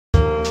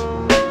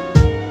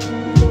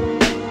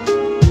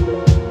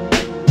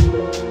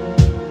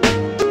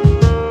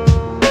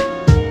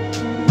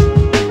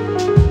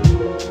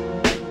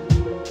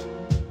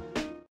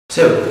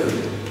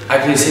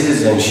active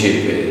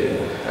citizenship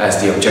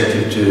has the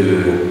objective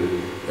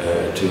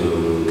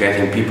to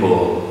getting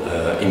people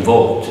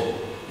involved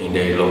in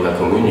their local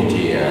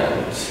community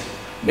and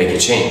make a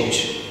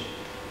change.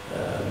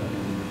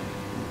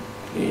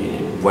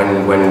 When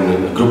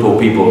a group of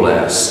people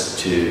has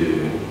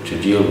to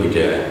deal with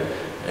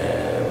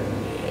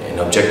an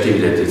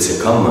objective that it's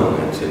a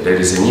common, and there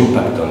is an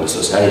impact on the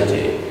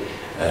society,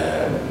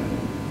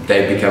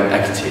 they become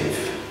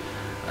active,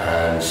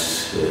 and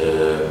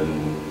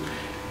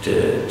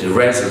the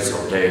results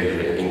of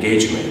their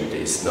engagement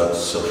is not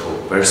so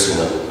for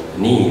personal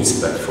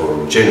needs but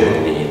for general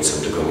needs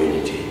of the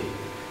community.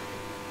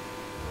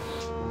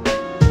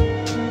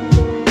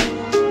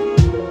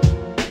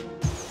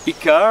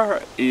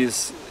 ICAR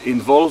is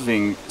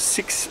involving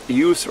 6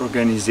 youth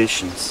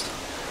organizations.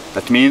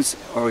 That means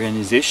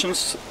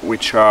organizations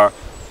which are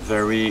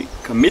very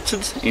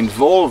committed,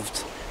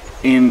 involved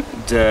in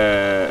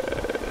the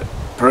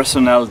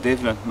personal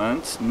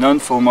development,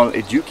 non-formal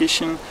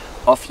education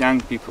of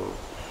young people.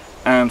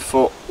 And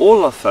for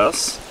all of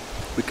us,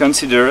 we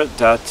consider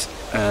that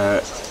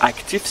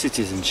active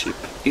citizenship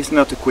is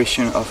not a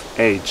question of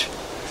age.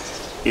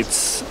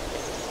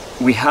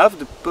 We have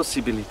the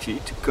possibility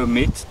to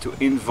commit to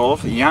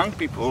involve young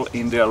people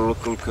in their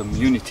local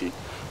community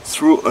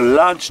through a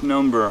large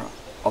number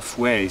of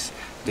ways.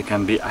 They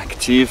can be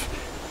active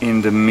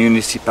in the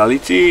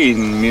municipality,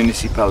 in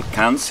municipal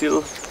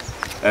council.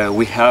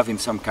 We have in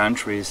some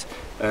countries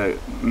a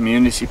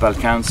municipal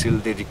council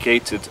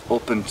dedicated,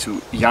 open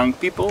to young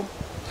people.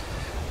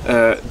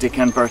 They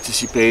can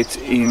participate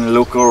in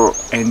local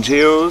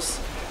NGOs,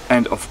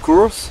 and of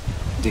course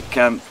they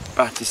can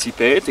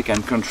participate, they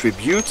can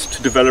contribute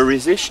to the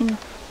valorization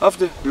of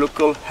the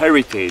local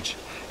heritage.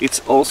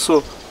 It's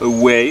also a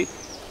way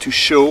to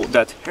show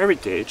that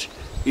heritage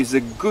is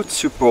a good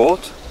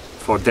support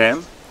for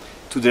them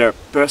to their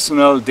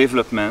personal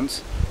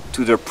development,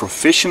 to their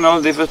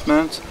professional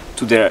development,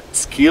 to their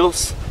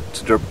skills,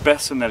 to their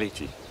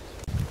personality.